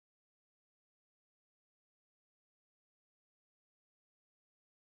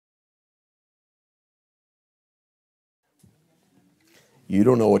You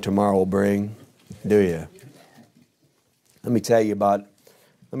don't know what tomorrow will bring, do you? Let me tell you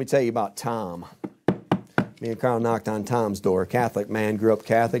about Tom. Me and Carl knocked on Tom's door. Catholic man, grew up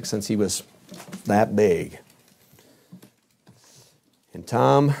Catholic since he was that big. And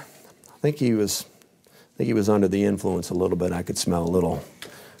Tom, I think he was under the influence a little bit. I could smell a little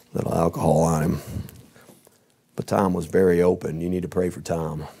alcohol on him. But Tom was very open. You need to pray for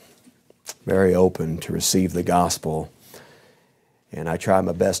Tom. Very open to receive the gospel. And I tried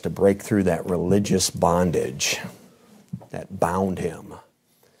my best to break through that religious bondage that bound him.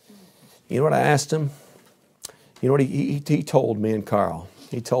 You know what I asked him? You know what he told me and Carl?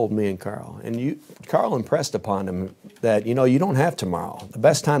 He told me and Carl. And Carl impressed upon him that, you don't have tomorrow. The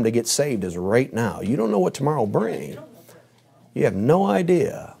best time to get saved is right now. You don't know what tomorrow will bring. You have no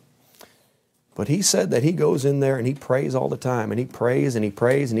idea. But he said that he goes in there and he prays all the time. And he prays and he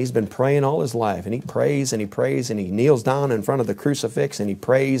prays. And he's been praying all his life. And he prays and he prays. And he kneels down in front of the crucifix. And he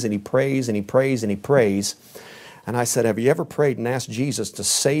prays and he prays and he prays and he prays. And I said, have you ever prayed and asked Jesus to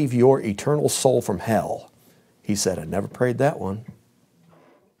save your eternal soul from hell? He said, I never prayed that one.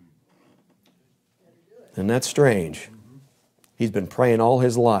 And that's strange. He's been praying all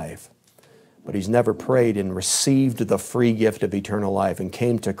his life. But he's never prayed and received the free gift of eternal life and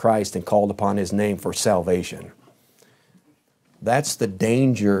came to Christ and called upon His name for salvation. That's the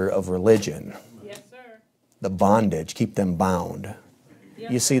danger of religion. Yes, sir. The bondage, keep them bound.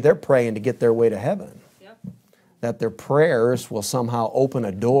 Yep. You see, they're praying to get their way to heaven. Yep. That their prayers will somehow open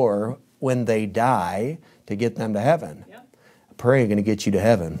a door when they die to get them to heaven. Yep. Prayer ain't going to get you to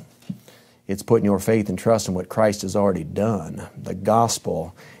heaven. It's putting your faith and trust in what Christ has already done, the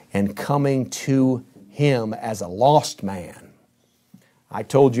gospel, and coming to Him as a lost man. I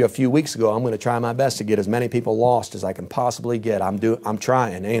told you a few weeks ago I'm going to try my best to get as many people lost as I can possibly get. I'm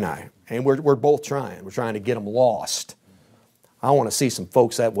trying, ain't I? And we're both trying. We're trying to get them lost. I want to see some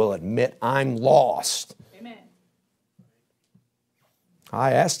folks that will admit I'm lost. Amen.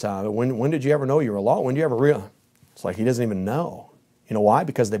 I asked Tom, when did you ever know you were lost? When did you ever realize? It's like he doesn't even know. You know why?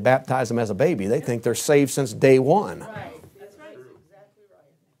 Because they baptized him as a baby. They think they're saved since day one. Right. That's right. Exactly right.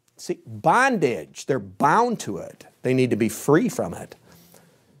 See, bondage, they're bound to it. They need to be free from it.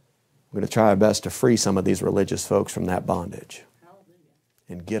 We're going to try our best to free some of these religious folks from that bondage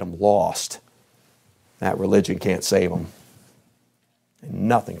and get them lost. That religion can't save them. And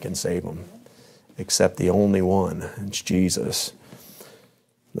nothing can save them except the only one. It's Jesus.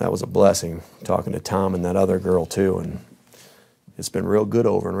 That was a blessing, talking to Tom and that other girl too. And it's been real good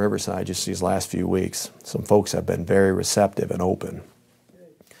over in Riverside just these last few weeks. Some folks have been very receptive and open.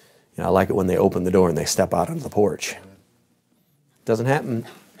 I like it when they open the door and they step out onto the porch. It doesn't happen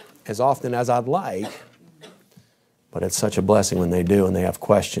as often as I'd like, but it's such a blessing when they do and they have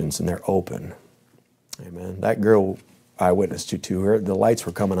questions and they're open. Amen. That girl I witnessed to her, the lights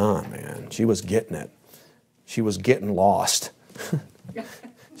were coming on, man. She was getting it. She was getting lost.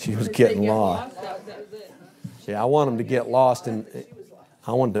 She was getting lost. Yeah, I want them to get lost, and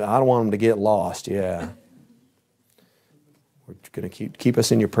I don't want them to get lost. Yeah, we're going to keep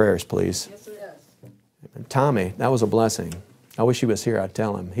us in your prayers, please. And Tommy, that was a blessing. I wish he was here. I'd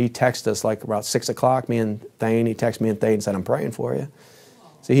tell him. He texted us like about 6 o'clock. Me and Thane. He texted me and Thane and said, "I'm praying for you."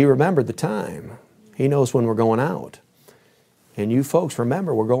 See, he remembered the time. He knows when we're going out. And you folks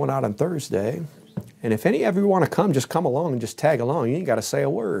remember we're going out on Thursday. And if any of you want to come, just come along and just tag along. You ain't got to say a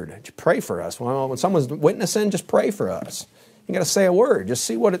word. Just pray for us. When someone's witnessing, just pray for us. You ain't got to say a word. Just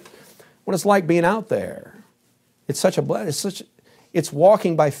see what it's like being out there. It's such a blessing. It's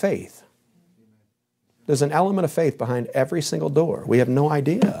walking by faith. There's an element of faith behind every single door. We have no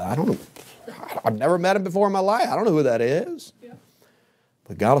idea. I've never met him before in my life. I don't know who that is. Yeah.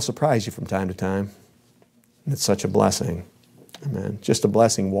 But God will surprise you from time to time. And it's such a blessing. Amen. Just a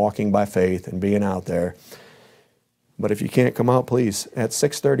blessing walking by faith and being out there. But if you can't come out, please, at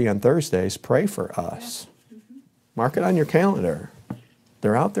 6:30 on Thursdays, pray for us. Mark it on your calendar.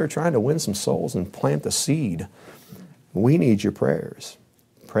 They're out there trying to win some souls and plant the seed. We need your prayers.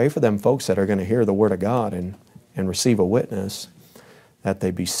 Pray for them folks that are going to hear the Word of God and receive a witness, that they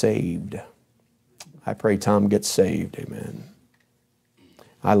be saved. I pray Tom gets saved. Amen.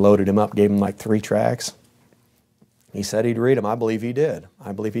 I loaded him up, gave him like 3 tracts. He said he'd read them. I believe he did.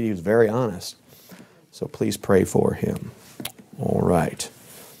 I believe he was very honest. So please pray for him. All right.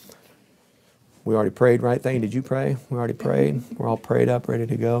 We already prayed, right, Thane? Did you pray? We already prayed. We're all prayed up, ready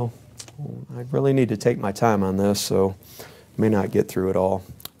to go. I really need to take my time on this, so I may not get through it all.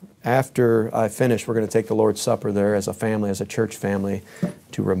 After I finish, we're going to take the Lord's Supper there as a family, as a church family,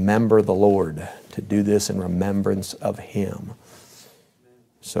 to remember the Lord, to do this in remembrance of Him.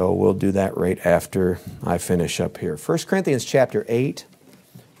 So we'll do that right after I finish up here. 1 Corinthians chapter 8.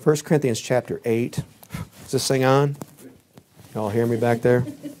 1 Corinthians chapter 8. Is this thing on? Y'all hear me back there?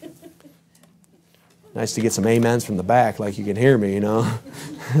 Nice to get some amens from the back like you can hear me, you know.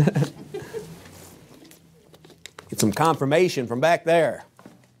 Get some confirmation from back there.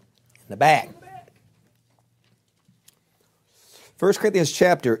 In the back. 1 Corinthians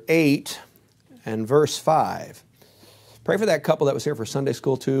chapter 8 and verse 5. Pray for that couple that was here for Sunday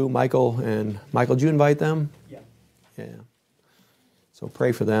school too, Michael. Did you invite them? Yeah. So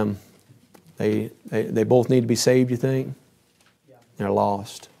pray for them. They both need to be saved, you think? Yeah. They're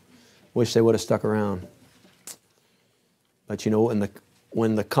lost. Wish they would have stuck around. But you know,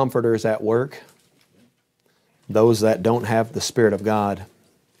 when the Comforter is at work, those that don't have the Spirit of God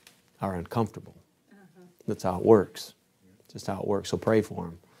are uncomfortable. That's how it works. Just how it works. So pray for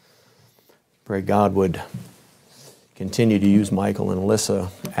them. Pray God would continue to use Michael and Alyssa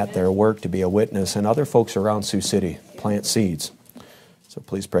at their work to be a witness, and other folks around Sioux City plant seeds. So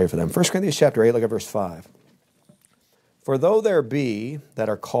please pray for them. 1 Corinthians chapter 8, look at verse 5. For though there be that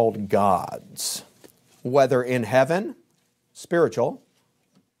are called gods, whether in heaven, spiritual,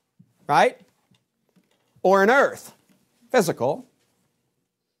 right? Or in earth, physical.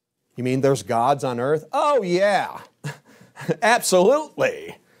 You mean there's gods on earth? Oh yeah,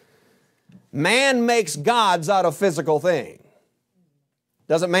 absolutely. Man makes gods out of physical things.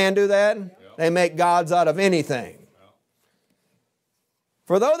 Doesn't man do that? Yeah. They make gods out of anything. Yeah.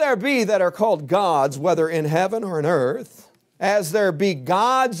 For though there be that are called gods, whether in heaven or in earth, as there be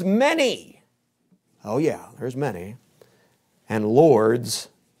gods many. Oh yeah, there's many. And lords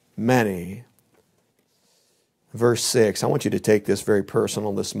many. Verse 6, I want you to take this very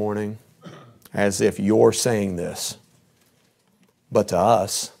personal this morning, as if you're saying this. But to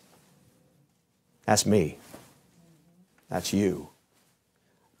us, that's me. That's you.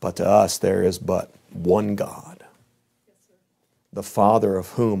 But to us, there is but one God, the Father of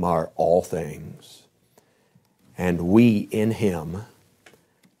whom are all things, and we in Him,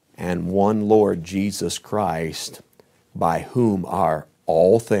 and one Lord Jesus Christ, by whom are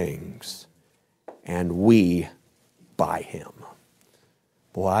all things, and we by Him.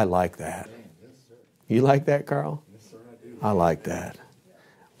 Boy, I like that. You like that, Carl? Yes, sir, I do. I like that.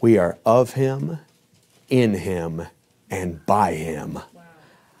 We are of Him, in Him, and by Him. Wow.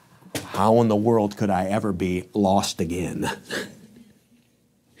 How in the world could I ever be lost again?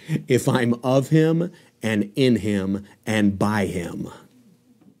 If I'm of Him, and in Him, and by Him.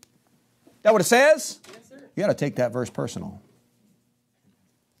 That what it says? Yes, sir. You got to take that verse personal.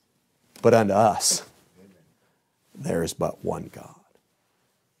 But unto us, there is but one God.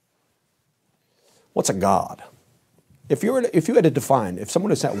 What's a God? If you had to define, if someone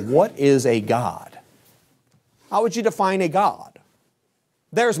had said, what is a God? How would you define a God?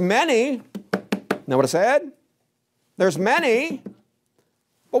 There's many. Know what I said? There's many.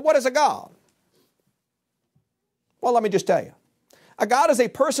 But what is a God? Well, let me just tell you. A God is a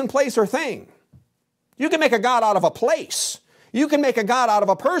person, place, or thing. You can make a God out of a place. You can make a God out of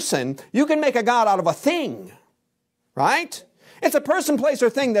a person. You can make a God out of a thing. Right? It's a person, place, or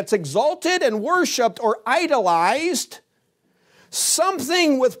thing that's exalted and worshiped or idolized.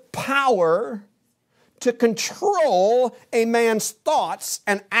 Something with power to control a man's thoughts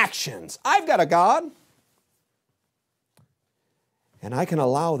and actions. I've got a God. And I can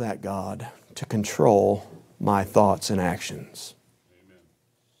allow that God to control my thoughts and actions. Amen.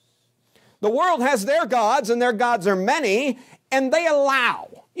 The world has their gods, and their gods are many, and they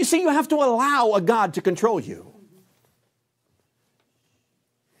allow. You see, you have to allow a God to control you.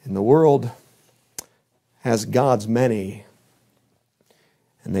 And the world has gods many,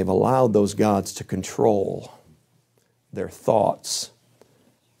 and they've allowed those gods to control their thoughts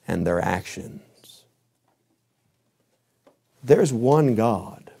and their actions. There's one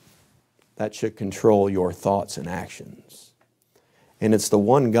God that should control your thoughts and actions. And it's the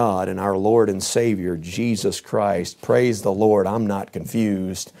one God in our Lord and Savior, Jesus Christ. Praise the Lord, I'm not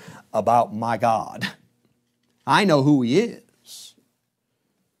confused about my God. I know who He is.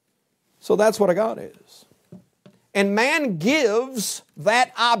 So that's what a God is. And man gives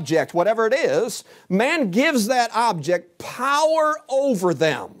that object, whatever it is, man gives that object power over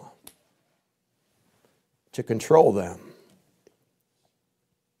them to control them.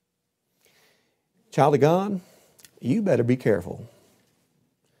 Child of God, you better be careful.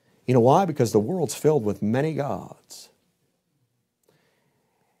 You know why? Because the world's filled with many gods.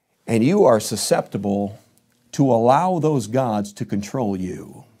 And you are susceptible to allow those gods to control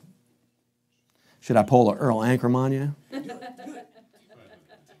you. Should I pull a Earl Ankrum on you?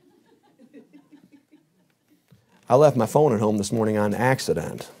 I left my phone at home this morning on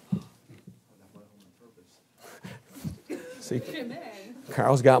accident. See,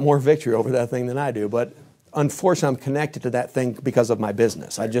 Carl's got more victory over that thing than I do, but unfortunately I'm connected to that thing because of my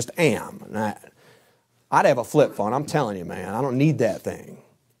business. I just am. And I'd have a flip phone, I'm telling you, man. I don't need that thing.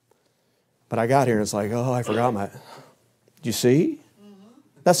 But I got here and it's like, oh, I forgot my... Do you see?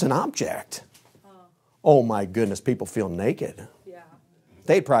 That's an object. Oh my goodness, people feel naked. Yeah.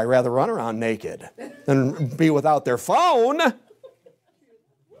 They'd probably rather run around naked than be without their phone.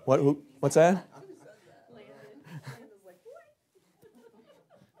 What's that?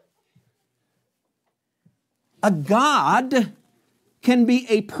 A God can be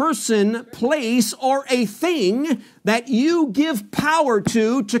a person, place, or a thing that you give power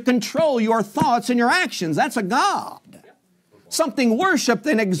to control your thoughts and your actions. That's a God. Something worshipped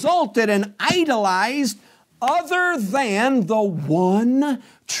and exalted and idolized other than the one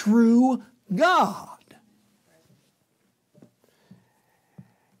true God.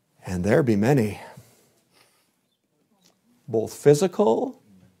 And there be many, both physical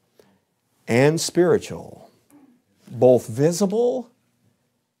and spiritual, both visible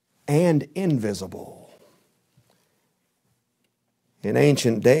and invisible. In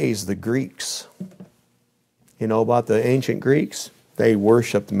ancient days, the Greeks, you know about the ancient Greeks? They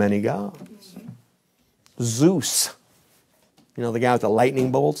worshipped many gods. Zeus, you know the guy with the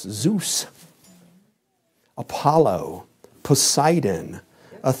lightning bolts? Zeus. Apollo, Poseidon,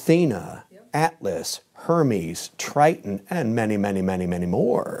 Athena, Atlas, Hermes, Triton, and many, many, many, many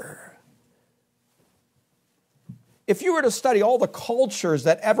more. If you were to study all the cultures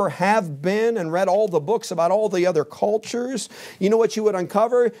that ever have been and read all the books about all the other cultures, you know what you would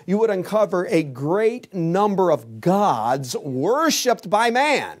uncover? You would uncover a great number of gods worshipped by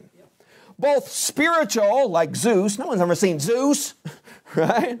man. Both spiritual, like Zeus. No one's ever seen Zeus,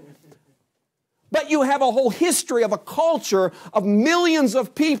 right? But you have a whole history of a culture of millions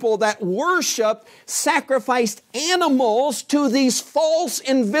of people that worship, sacrificed animals to these false,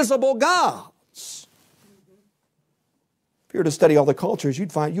 invisible gods. If you were to study all the cultures,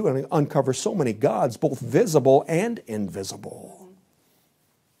 you'd find you would uncover so many gods, both visible and invisible.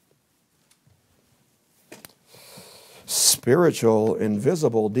 Spiritual,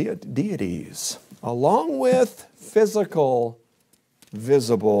 invisible deities, along with physical,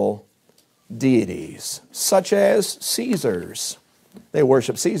 visible deities, such as Caesars. They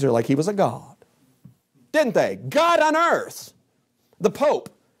worshiped Caesar like he was a god. Didn't they? God on earth. The Pope,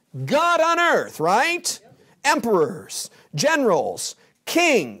 God on earth, right? Emperors, generals,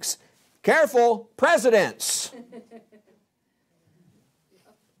 kings, careful, presidents.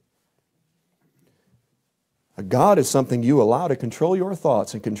 A God is something you allow to control your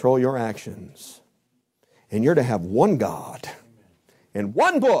thoughts and control your actions. And you're to have one God in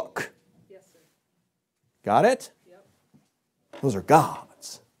one book. Yes, sir. Got it? Yep. Those are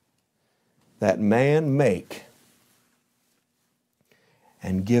gods that man make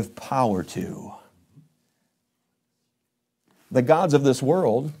and give power to. The gods of this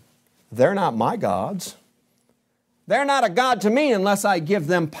world, they're not my gods. They're not a god to me unless I give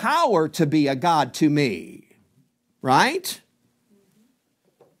them power to be a god to me. Right?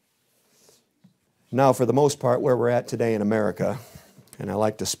 Now, for the most part, where we're at today in America, and I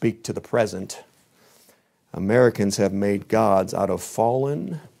like to speak to the present, Americans have made gods out of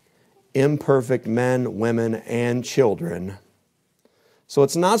fallen, imperfect men, women, and children. So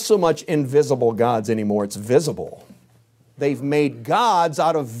it's not so much invisible gods anymore, it's visible. They've made gods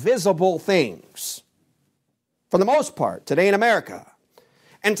out of visible things. For the most part, today in America.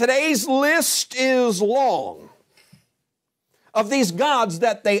 And today's list is long of these gods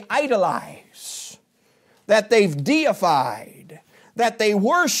that they idolize, that they've deified, that they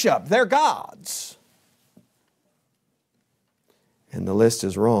worship. They're gods. And the list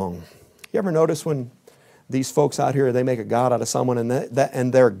is wrong. You ever notice when these folks out here, they make a god out of someone and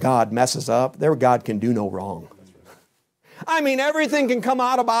their God messes up? Their God can do no wrong. I mean, everything can come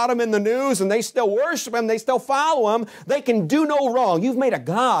out about them in the news and they still worship him, they still follow him. They can do no wrong. You've made a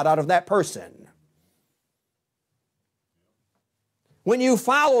god out of that person. When you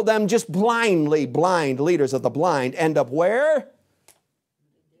follow them just blindly, blind leaders of the blind end up where?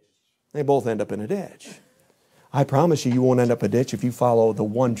 They both end up in a ditch. I promise you, you won't end up in a ditch if you follow the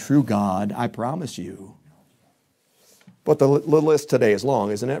one true God. I promise you. But the list today is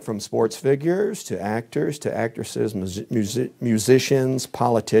long, isn't it? From sports figures to actors to actresses, musicians,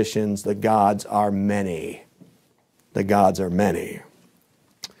 politicians. The gods are many. The gods are many.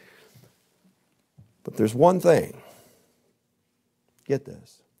 But there's one thing. Get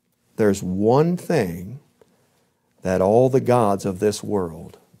this. There's one thing that all the gods of this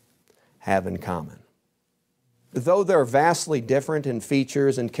world have in common. Though they're vastly different in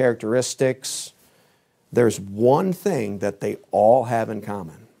features and characteristics, There's one thing that they all have in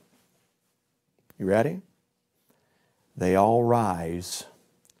common. You ready? They all rise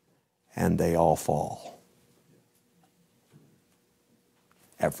and they all fall.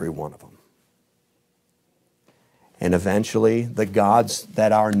 Every one of them. And eventually, the gods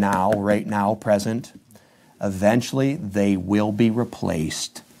that are now, right now, present, eventually they will be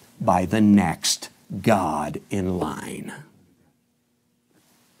replaced by the next God in line.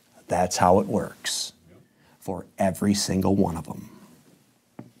 That's how it works for every single one of them.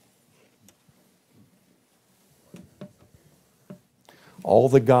 All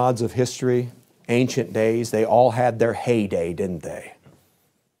the gods of history, ancient days, they all had their heyday, didn't they?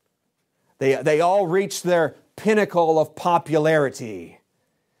 They all reached their pinnacle of popularity.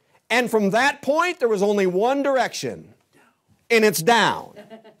 And from that point, there was only one direction, and it's down.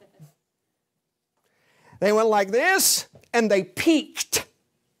 They went like this, and they peaked.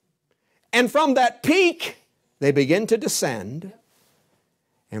 And from that peak, they began to descend.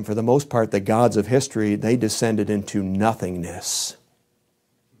 And for the most part, the gods of history, they descended into nothingness.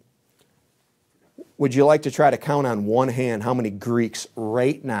 Would you like to try to count on one hand how many Greeks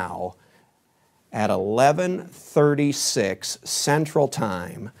right now at 11:36 Central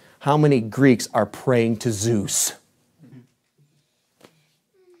Time, how many Greeks are praying to Zeus?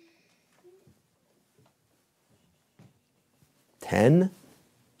 10?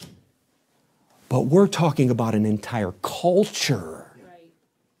 But we're talking about an entire culture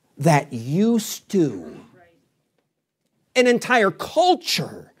that used to, an entire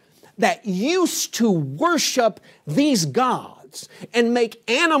culture that used to worship these gods and make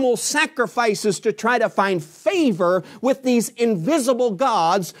animal sacrifices to try to find favor with these invisible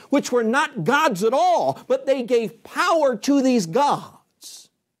gods, which were not gods at all, but they gave power to these gods.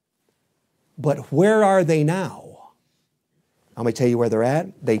 But where are they now? I'm going to tell you where they're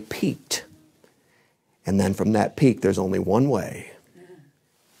at. They peaked. And then from that peak, there's only one way.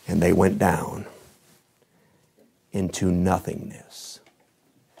 And they went down into nothingness.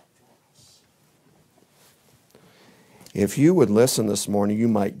 If you would listen this morning, you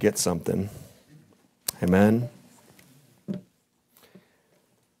might get something. Amen.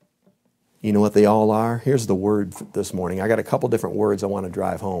 You know what they all are? Here's the word this morning. I got a couple different words I want to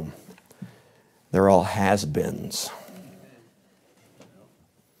drive home. They're all has-beens.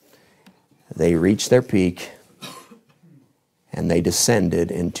 They reached their peak and they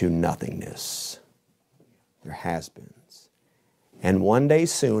descended into nothingness. They're has-beens. And one day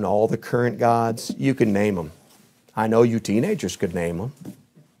soon, all the current gods, you can name them. I know you teenagers could name them.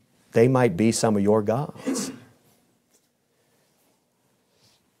 They might be some of your gods.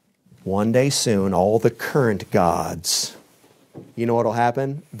 One day soon, all the current gods, you know what will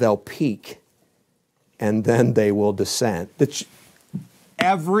happen? They'll peak, and then they will descend.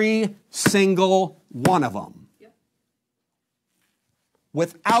 Every single one of them.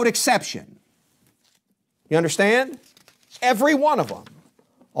 Without exception. You understand? Every one of them.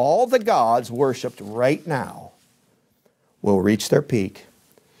 All the gods worshipped right now will reach their peak,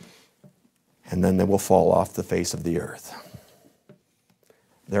 and then they will fall off the face of the earth.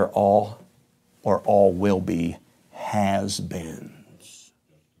 They're all, or all will be, has-beens.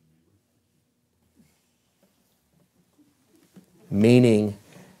 Meaning,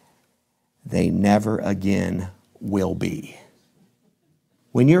 they never again will be.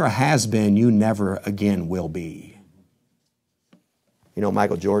 When you're a has-been, you never again will be. You know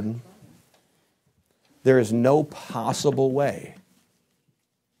Michael Jordan? There is no possible way.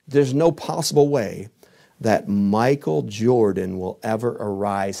 There's no possible way that Michael Jordan will ever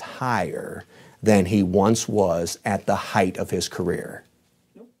arise higher than he once was at the height of his career.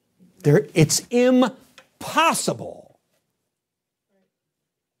 It's impossible.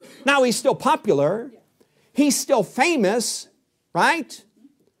 Now he's still popular. He's still famous, right?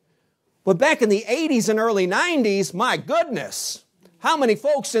 But back in the 80s and early 90s, my goodness, how many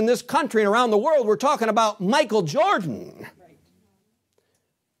folks in this country and around the world were talking about Michael Jordan?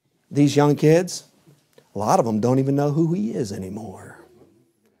 These young kids, a lot of them don't even know who he is anymore.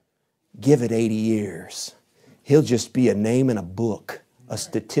 Give it 80 years. He'll just be a name in a book, a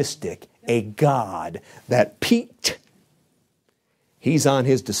statistic, a god that peaked. He's on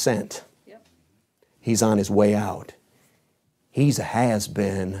his descent. He's on his way out. He's a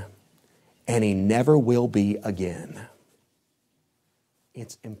has-been, and he never will be again.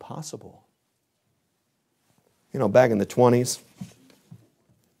 It's impossible. You know, back in the 20s,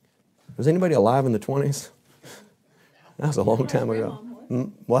 was anybody alive in the 20s? That was a long time ago.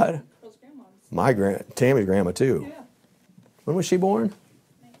 What? Tammy's grandma too. Yeah. When was she born?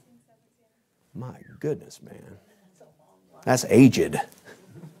 1917. My goodness, man. That's aged.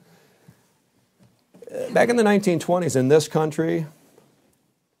 Back in the 1920s in this country,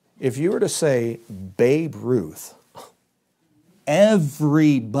 if you were to say Babe Ruth,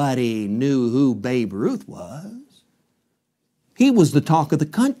 everybody knew who Babe Ruth was. He was the talk of the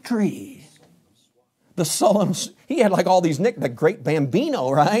country. The Sullen, he had like all these the Great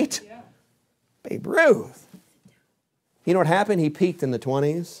Bambino, right? Yeah. Babe Ruth. You know what happened? He peaked in the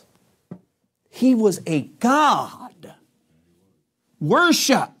 20s. He was a god.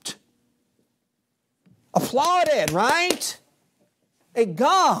 Worshipped. Applauded, right? A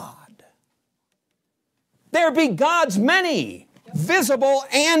god. There be gods many, visible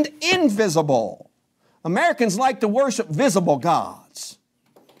and invisible. Americans like to worship visible gods.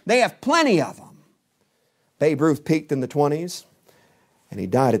 They have plenty of them. Babe Ruth peaked in the 20s, and he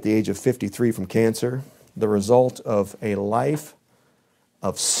died at the age of 53 from cancer, the result of a life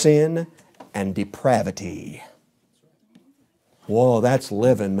of sin and depravity. Whoa, that's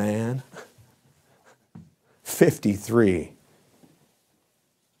living, man. 53.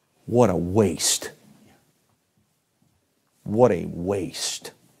 What a waste. What a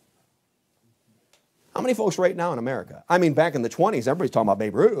waste. How many folks right now in America? I mean, back in the 20s, everybody's talking about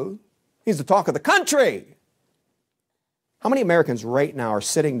Babe Ruth. He's the talk of the country. How many Americans right now are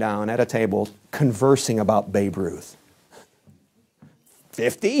sitting down at a table conversing about Babe Ruth?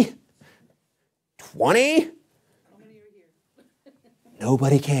 50? 20? How many are here?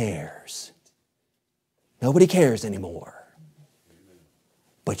 Nobody cares. Nobody cares anymore.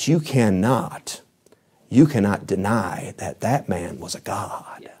 But you cannot deny that that man was a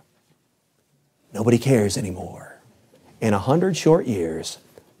god. Nobody cares anymore. In 100 short years,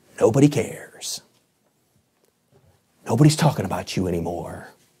 nobody cares. Nobody's talking about you anymore.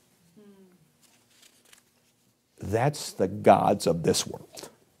 That's the gods of this world.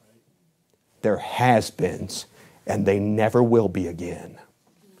 There has-beens, and they never will be again.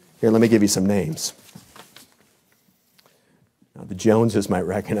 Here, let me give you some names. Now, the Joneses might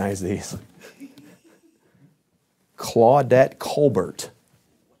recognize these. Claudette Colbert,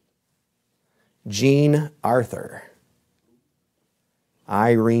 Jean Arthur,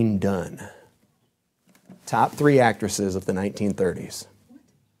 Irene Dunn. Top 3 actresses of the 1930s.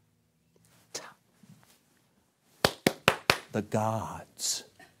 The gods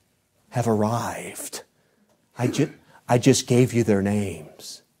have arrived. I just gave you their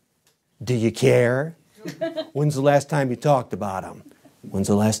names. Do you care? When's the last time you talked about them? When's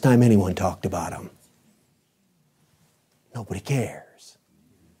the last time anyone talked about them? Nobody cares.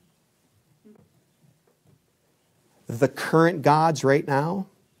 The current gods right now,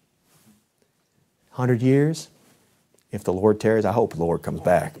 100 years, if the Lord tarries, I hope the Lord comes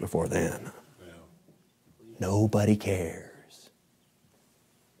back before then. Nobody cares.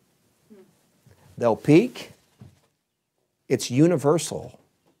 They'll peak. It's universal.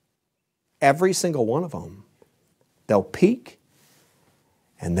 Every single one of them. They'll peak,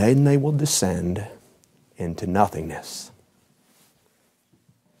 and then they will descend into nothingness.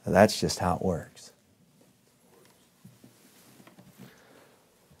 That's just how it works.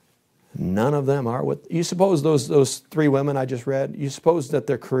 None of them are what you suppose those 3 women I just read, you suppose that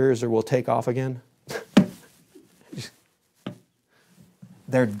their careers will take off again?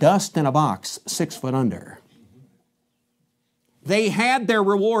 They're dust in a box 6 foot under. They had their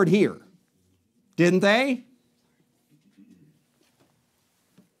reward here, didn't they?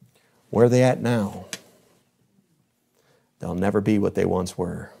 Where are they at now? They'll never be what they once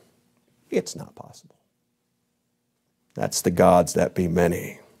were. It's not possible. That's the gods that be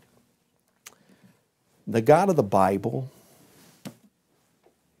many. The God of the Bible,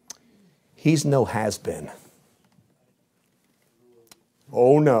 He's no has-been.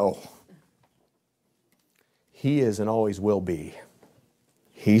 Oh no. He is and always will be.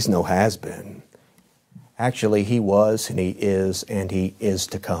 He's no has-been. Actually, He was and He is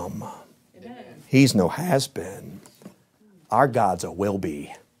to come. Amen. He's no has-been. Our God's a will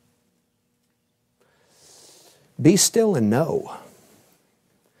be. Be still and know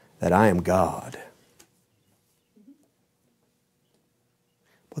that I am God.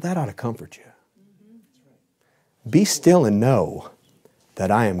 Well, that ought to comfort you. Be still and know that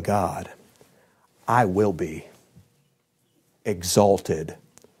I am God. I will be exalted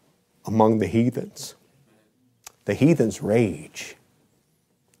among the heathens. The heathens rage.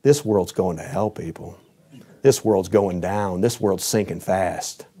 This world's going to hell, people. This world's going down. This world's sinking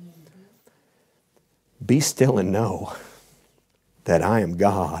fast. Be still and know that I am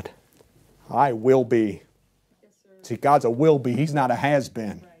God. I will be. See, God's a will be. He's not a has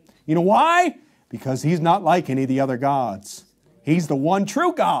been. You know why? Because He's not like any of the other gods. He's the one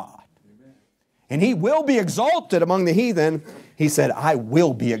true God. And He will be exalted among the heathen. He said, I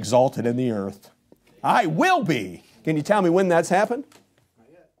will be exalted in the earth. I will be. Can you tell me when that's happened?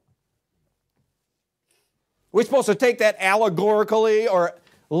 We're supposed to take that allegorically or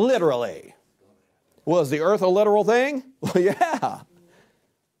literally. Was the earth a literal thing? Well, yeah.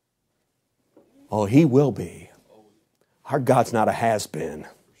 Oh, He will be. Our God's not a has-been.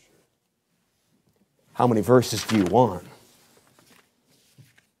 How many verses do you want?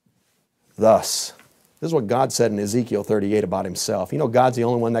 Thus, this is what God said in Ezekiel 38 about Himself. You know, God's the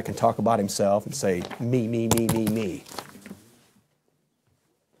only one that can talk about Himself and say, me, me, me, me, me.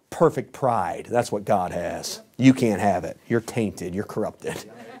 Perfect pride. That's what God has. You can't have it. You're tainted. You're corrupted.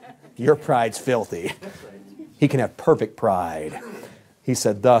 Your pride's filthy. He can have perfect pride. He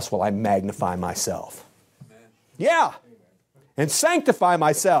said, thus will I magnify myself. Yeah. And sanctify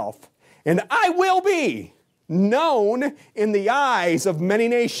myself. And I will be known in the eyes of many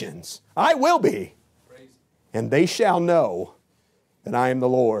nations. I will be. And they shall know that I am the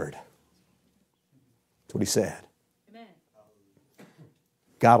Lord. That's what He said. Amen.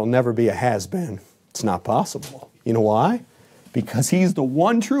 God will never be a has-been. It's not possible. You know why? Because He's the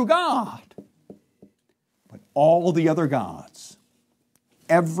one true God. But all the other gods,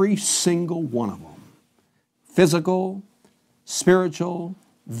 every single one of them, physical, spiritual,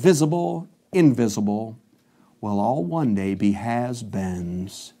 visible, invisible, will all one day be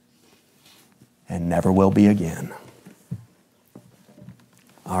has-beens and never will be again.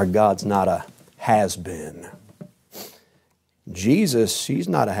 Our God's not a has-been. Jesus, He's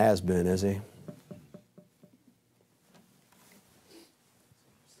not a has-been, is He?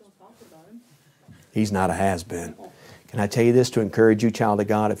 Still talk about Him. He's not a has-been. Can I tell you this to encourage you, child of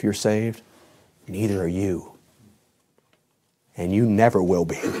God, if you're saved? Neither are you. And you never will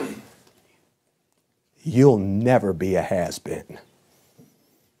be. You'll never be a has-been.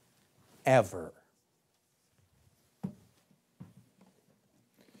 Ever.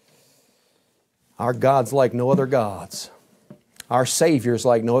 Our God's like no other gods. Our Savior's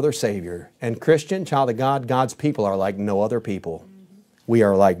like no other Savior. And Christian, child of God, God's people are like no other people. We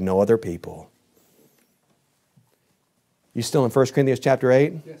are like no other people. You still in 1 Corinthians chapter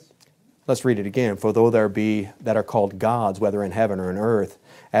 8? Yes. Let's read it again. For though there be that are called gods, whether in heaven or in earth,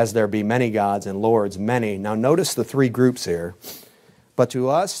 as there be many gods and lords, many. Now notice the three groups here. But to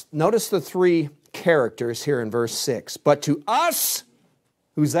us, notice the three characters here in verse 6. But to us,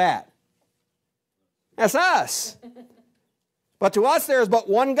 who's that? That's us. But to us there is but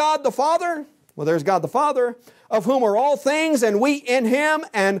one God the Father. Well, there's God the Father, of whom are all things, and we in Him,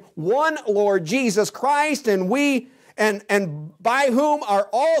 and one Lord Jesus Christ, and we and by whom are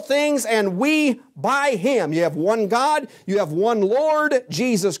all things, and we by Him. You have one God, you have one Lord,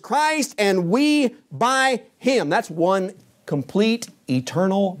 Jesus Christ, and we by Him. That's one complete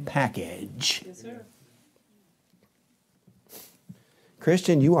eternal package. Yes, sir.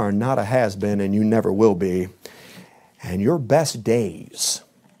 Christian, you are not a has-been, and you never will be. And your best days,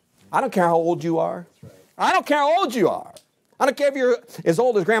 I don't care how old you are. I don't care how old you are. I don't care if you're as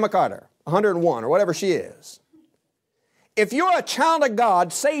old as Grandma Carter, 101 or whatever she is. If you're a child of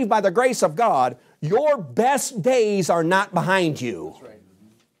God, saved by the grace of God, your best days are not behind you. That's right.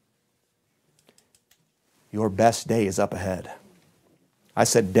 Your best day is up ahead. I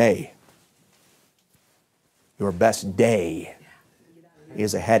said day. Your best day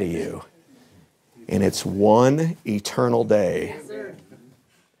is ahead of you. And it's one eternal day. Yes, sir.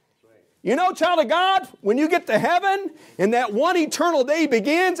 You know, child of God, when you get to heaven and that one eternal day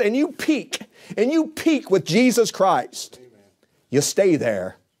begins and you peak with Jesus Christ, you stay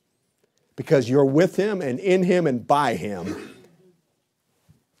there because you're with Him and in Him and by Him.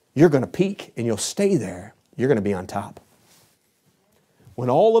 You're going to peak and you'll stay there. You're going to be on top. When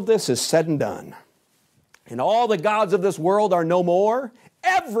all of this is said and done and all the gods of this world are no more,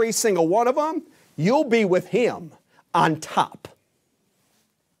 every single one of them, you'll be with Him on top.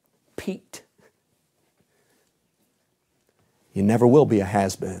 Peaked. You never will be a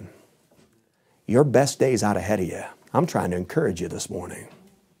has-been. Your best day's out ahead of you. I'm trying to encourage you this morning.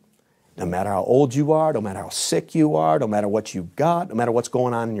 No matter how old you are, no matter how sick you are, no matter what you've got, no matter what's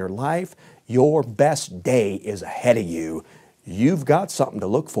going on in your life, your best day is ahead of you. You've got something to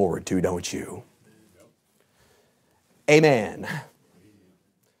look forward to, don't you? Amen.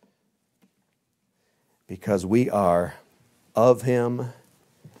 Because we are of Him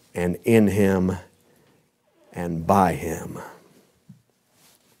and in Him and by Him.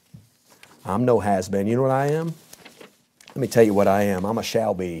 I'm no has-been. You know what I am? Let me tell you what I am. I'm a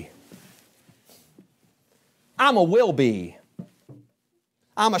shall be. I'm a will be.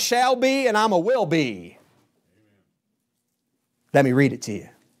 I'm a shall be and I'm a will be. Let me read it to you.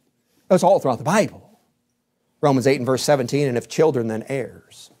 It's all throughout the Bible. Romans 8 and verse 17, and if children, then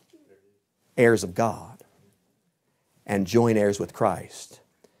heirs. heirs of God and joint heirs with Christ,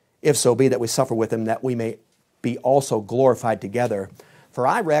 if so be that we suffer with him, that we may be also glorified together. For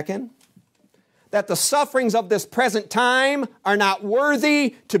I reckon that the sufferings of this present time are not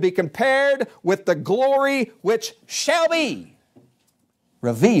worthy to be compared with the glory which shall be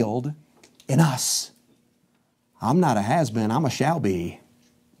revealed in us. I'm not a has-been, I'm a shall be.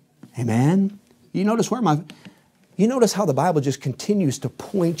 Amen? You notice how the Bible just continues to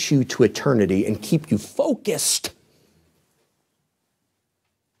point you to eternity and keep you focused.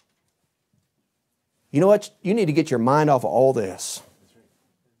 You know what? You need to get your mind off of all this.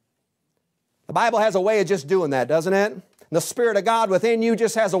 The Bible has a way of just doing that, doesn't it? The Spirit of God within you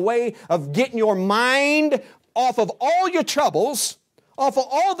just has a way of getting your mind off of all your troubles, off of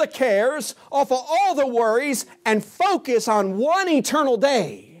all the cares, off of all the worries, and focus on one eternal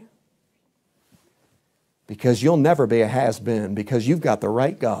day. Because you'll never be a has-been, because you've got the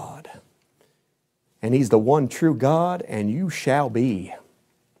right God. And He's the one true God, and you shall be.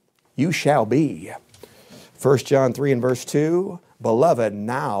 You shall be. 1 John 3 and verse 2, Beloved,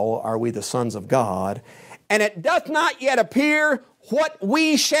 now are we the sons of God, and it doth not yet appear what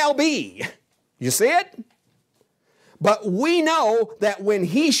we shall be. You see it? But we know that when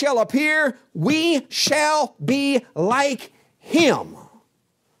He shall appear, we shall be like Him.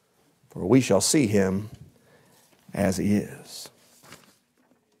 For we shall see Him as He is.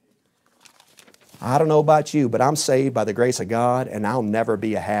 I don't know about you, but I'm saved by the grace of God, and I'll never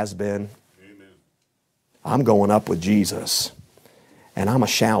be a has-been. I'm going up with Jesus, and I'm a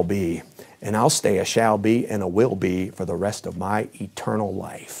shall be, and I'll stay a shall be and a will be for the rest of my eternal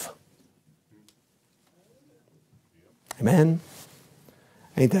life. Amen?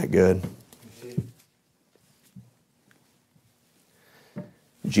 Ain't that good?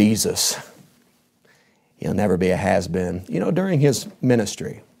 Jesus, He'll never be a has-been. You know, during His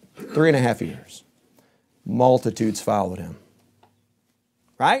ministry, 3.5 years, multitudes followed Him.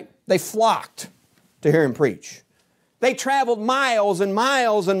 Right? They flocked to hear Him preach. They traveled miles and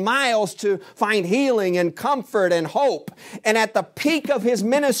miles and miles to find healing and comfort and hope. And at the peak of His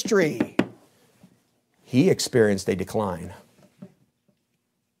ministry, He experienced a decline.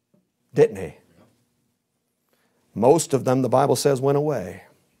 Didn't He? Most of them, the Bible says, went away.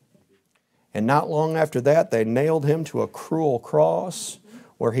 And not long after that, they nailed Him to a cruel cross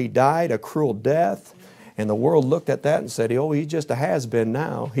where He died a cruel death. And the world looked at that and said, oh, He's just a has-been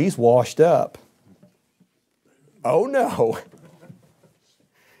now. He's washed up. Oh no.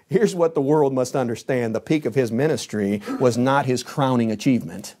 Here's what the world must understand. The peak of His ministry was not His crowning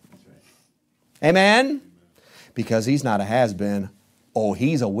achievement. Amen? Because He's not a has-been. Oh,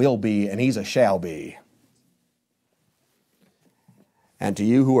 He's a will be and He's a shall be. And to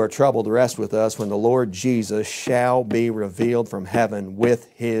you who are troubled, rest with us when the Lord Jesus shall be revealed from heaven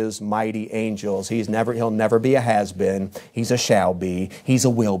with His mighty angels. He'll never be a has-been. He's a shall be. He's a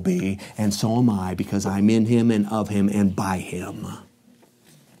will be. And so am I, because I'm in Him and of Him and by Him.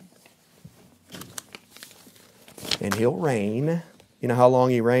 And He'll reign. You know how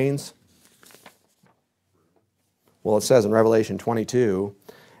long He reigns? Well, it says in Revelation 22,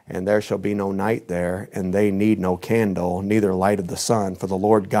 and there shall be no night there, and they need no candle, neither light of the sun, for the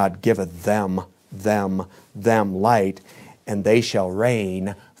Lord God giveth them light, and they shall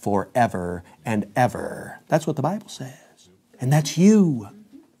reign forever and ever. That's what the Bible says. And that's you.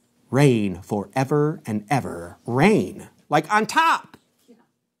 Reign forever and ever. Reign. Like on top.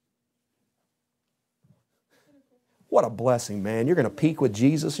 What a blessing, man. You're going to peak with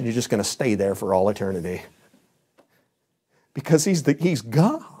Jesus, and you're just going to stay there for all eternity. Because He's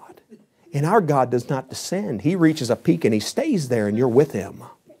God. And our God does not descend. He reaches a peak and He stays there, and you're with Him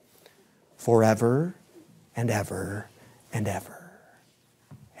forever and ever and ever.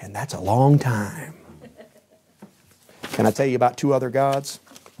 And that's a long time. Can I tell you about two other gods?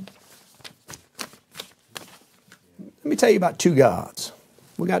 Let me tell you about two gods.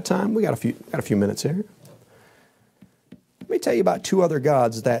 We got time? We got a few minutes here. Let me tell you about two other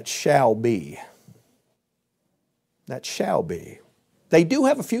gods that shall be. That shall be. They do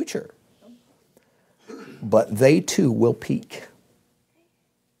have a future. But they too will peak.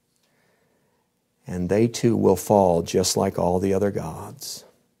 And they too will fall just like all the other gods.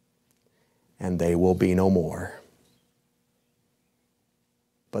 And they will be no more.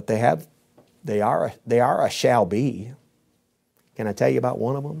 But they are a shall be. Can I tell you about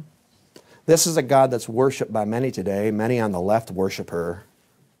one of them? This is a God that's worshipped by many today. Many on the left worship her.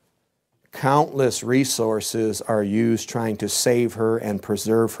 Countless resources are used trying to save her and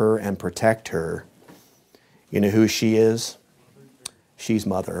preserve her and protect her. You know who she is? She's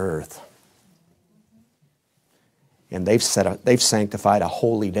Mother Earth. And they've sanctified a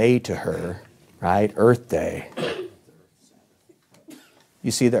holy day to her. Right? Earth Day.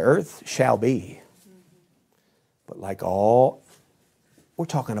 You see, the earth shall be. But like all, we're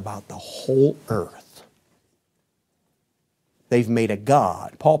talking about the whole earth. They've made a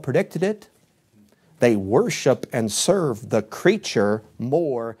god. Paul predicted it. They worship and serve the creature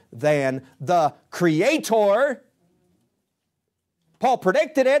more than the Creator. Paul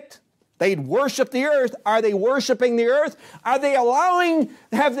predicted it. They'd worship the earth. Are they worshiping the earth? Are they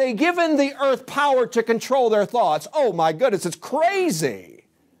have they given the earth power to control their thoughts? Oh my goodness, it's crazy.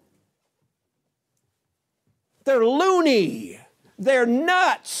 They're loony. They're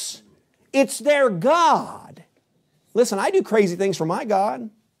nuts. It's their God. Listen, I do crazy things for my God.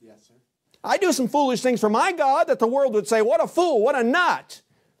 Yes, sir. I do some foolish things for my God that the world would say, what a fool, what a nut.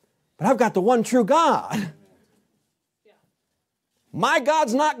 But I've got the one true God. My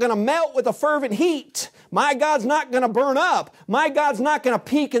God's not going to melt with a fervent heat. My God's not going to burn up. My God's not going to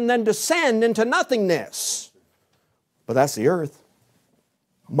peak and then descend into nothingness. But that's the earth.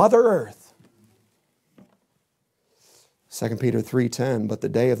 Mother Earth. 2 Peter 3:10, but the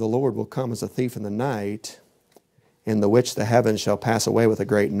day of the Lord will come as a thief in the night, in the which the heavens shall pass away with a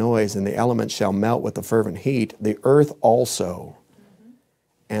great noise, and the elements shall melt with a fervent heat, the earth also,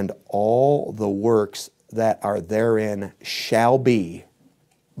 and all the works that are therein shall be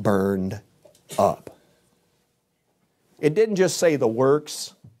burned up. It didn't just say the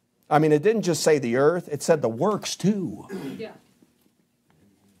works. It didn't just say the earth. It said the works too. Yeah.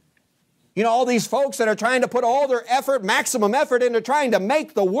 You know, all these folks that are trying to put all their effort, maximum effort into trying to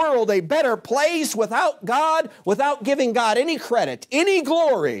make the world a better place without God, without giving God any credit, any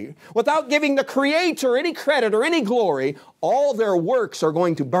glory, without giving the Creator any credit or any glory, all their works are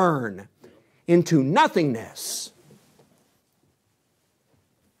going to burn into nothingness.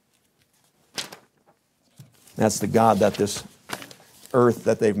 That's the God that this earth,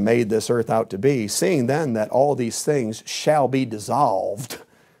 that they've made this earth out to be. Seeing then that all these things shall be dissolved,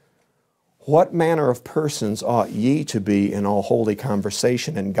 what manner of persons ought ye to be in all holy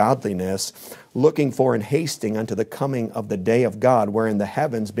conversation and godliness, looking for and hasting unto the coming of the day of God, wherein the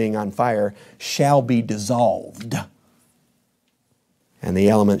heavens being on fire shall be dissolved, and the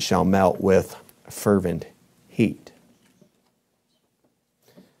elements shall melt with fervent heat.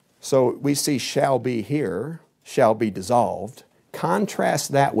 So we see shall be here, shall be dissolved.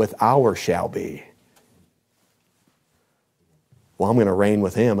 Contrast that with our shall be. Well, I'm going to reign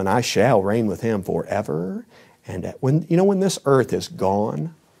with Him, and I shall reign with Him forever. And when this earth is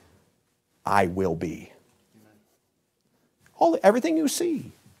gone, I will be. Everything you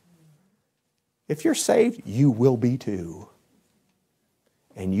see. If you're saved, you will be too.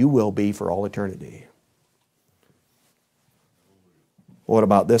 And you will be for all eternity. What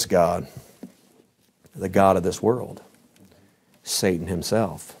about this God? The God of this world. Satan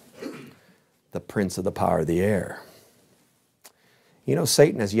himself. The prince of the power of the air. You know,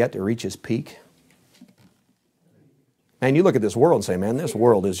 Satan has yet to reach his peak. And you look at this world and say, man, this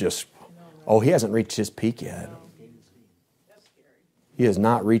world is just, he hasn't reached his peak yet. He has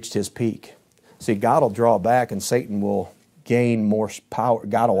not reached his peak. See, God will draw back and Satan will gain more power.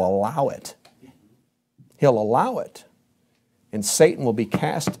 God will allow it. He'll allow it. And Satan will be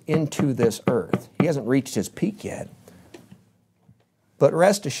cast into this earth. He hasn't reached his peak yet. But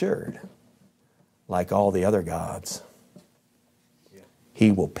rest assured, like all the other gods,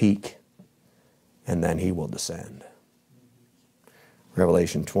 he will peak and then he will descend.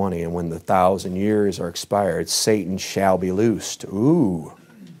 Revelation 20, and when the 1,000 years are expired, Satan shall be loosed. Ooh.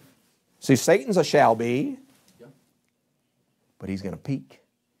 See, Satan's a shall be, but he's going to peak.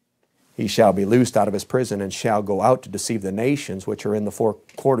 He shall be loosed out of his prison and shall go out to deceive the nations which are in the four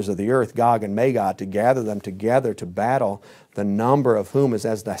quarters of the earth, Gog and Magog, to gather them together to battle, the number of whom is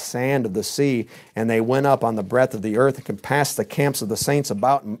as the sand of the sea. And they went up on the breadth of the earth and compassed the camps of the saints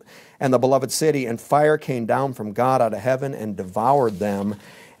about and the beloved city. And fire came down from God out of heaven and devoured them.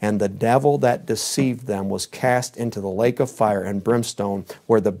 And the devil that deceived them was cast into the lake of fire and brimstone,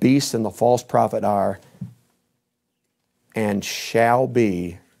 where the beast and the false prophet are, and shall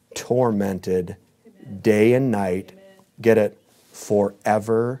be tormented day and night. Get it?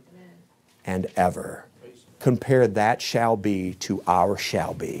 Forever and ever. Compare that shall be to our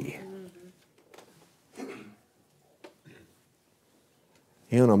shall be.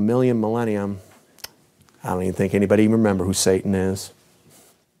 In a million millennium, I don't even think anybody even remember who Satan is.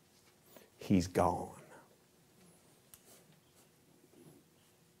 He's gone.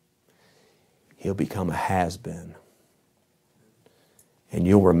 He'll become a has-been. And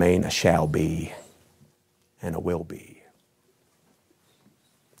you'll remain a shall be and a will be.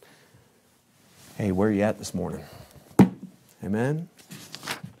 Hey, where are you at this morning? Amen?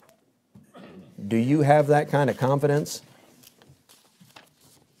 Do you have that kind of confidence?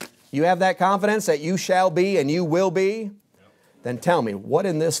 You have that confidence that you shall be and you will be? Then tell me, what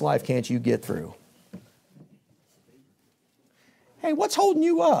in this life can't you get through? Hey, what's holding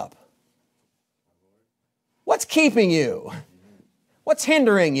you up? What's keeping you? What's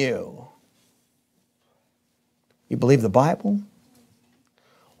hindering you? You believe the Bible?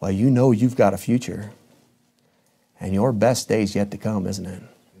 Well, you know you've got a future. And your best day's yet to come, isn't it?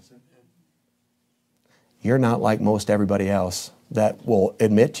 You're not like most everybody else that will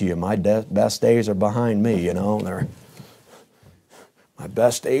admit to you, my best days are behind me, you know. My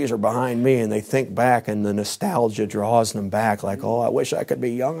best days are behind me, and they think back, and the nostalgia draws them back like, oh, I wish I could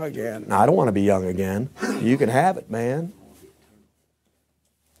be young again. No, I don't want to be young again. You can have it, man.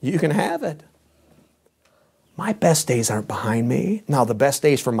 You can have it. My best days aren't behind me. Now, the best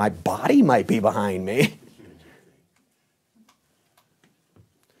days for my body might be behind me.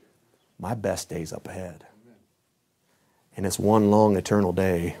 My best day's up ahead. And it's one long eternal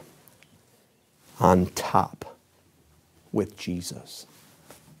day on top with Jesus.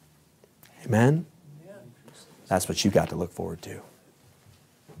 Amen? That's what you've got to look forward to.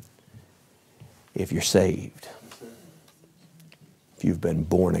 If you're saved, if you've been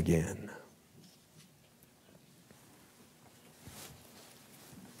born again.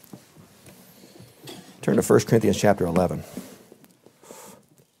 Turn to 1 Corinthians chapter 11.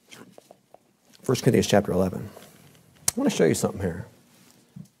 1 Corinthians chapter 11. I want to show you something here.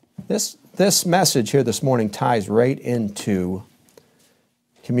 This message here this morning ties right into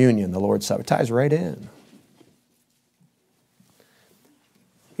communion, the Lord's Supper. It ties right in.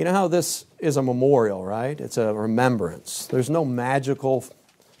 You know how this is a memorial, right? It's a remembrance. There's no magic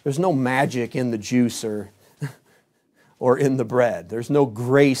in the juice or in the bread. There's no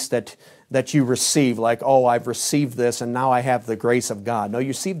grace that you receive, like, oh, I've received this and now I have the grace of God. No,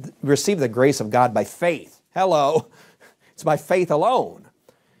 you receive the grace of God by faith. Hello. It's by faith alone.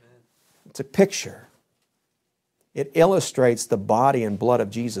 It's a picture. It illustrates the body and blood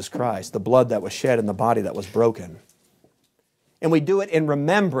of Jesus Christ, the blood that was shed and the body that was broken. And we do it in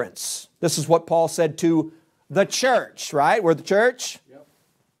remembrance. This is what Paul said to the church, right? We're the church. Yep.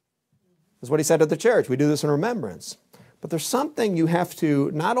 This is what he said to the church. We do this in remembrance. But there's something you have to,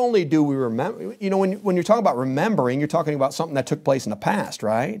 not only do we remember, you know, when you're talking about remembering, you're talking about something that took place in the past,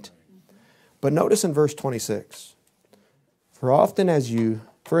 right? But notice in verse 26, For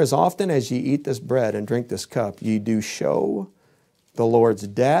as often as ye eat this bread and drink this cup, ye do show the Lord's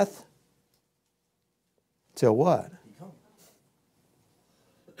death till what?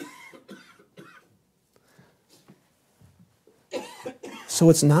 So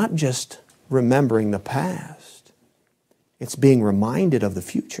it's not just remembering the past. It's being reminded of the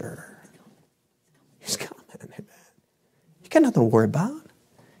future. He's coming, amen. You got nothing to worry about.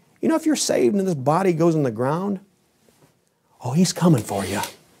 You know, if you're saved and this body goes in the ground, oh, He's coming for you.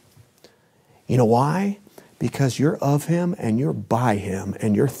 You know why? Because you're of Him and you're by Him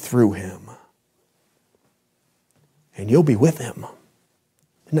and you're through Him. And you'll be with Him.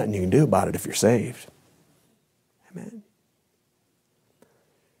 There's nothing you can do about it if you're saved. Amen.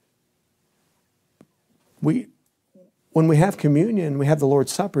 When we have communion, we have the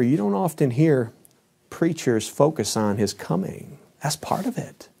Lord's Supper, you don't often hear preachers focus on His coming. That's part of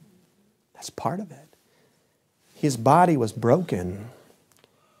it. That's part of it. His body was broken,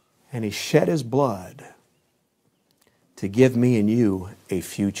 and He shed His blood to give me and you a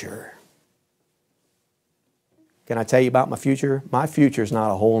future. Can I tell you about my future? My future is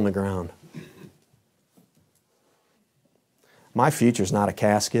not a hole in the ground. My future is not a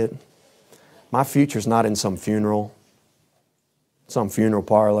casket. My future's not in some funeral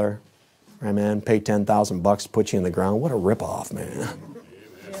parlor. Amen. Pay $10,000 to put you in the ground. What a ripoff, man.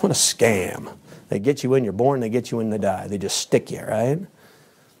 What a scam. They get you when you're born, they get you when you die. They just stick you, right?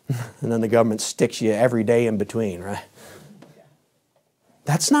 And then the government sticks you every day in between, right?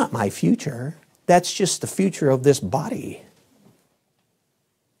 That's not my future. That's just the future of this body.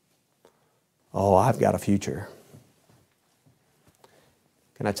 Oh, I've got a future.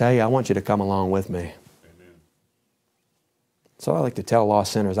 Can I tell you, I want you to come along with me. Amen. So I like to tell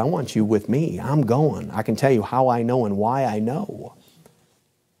lost sinners, I want you with me. I'm going. I can tell you how I know and why I know.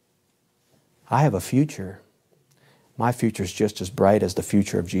 I have a future. My future is just as bright as the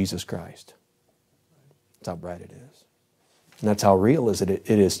future of Jesus Christ. That's how bright it is. And that's how real it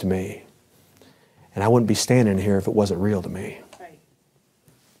is to me. And I wouldn't be standing here if it wasn't real to me.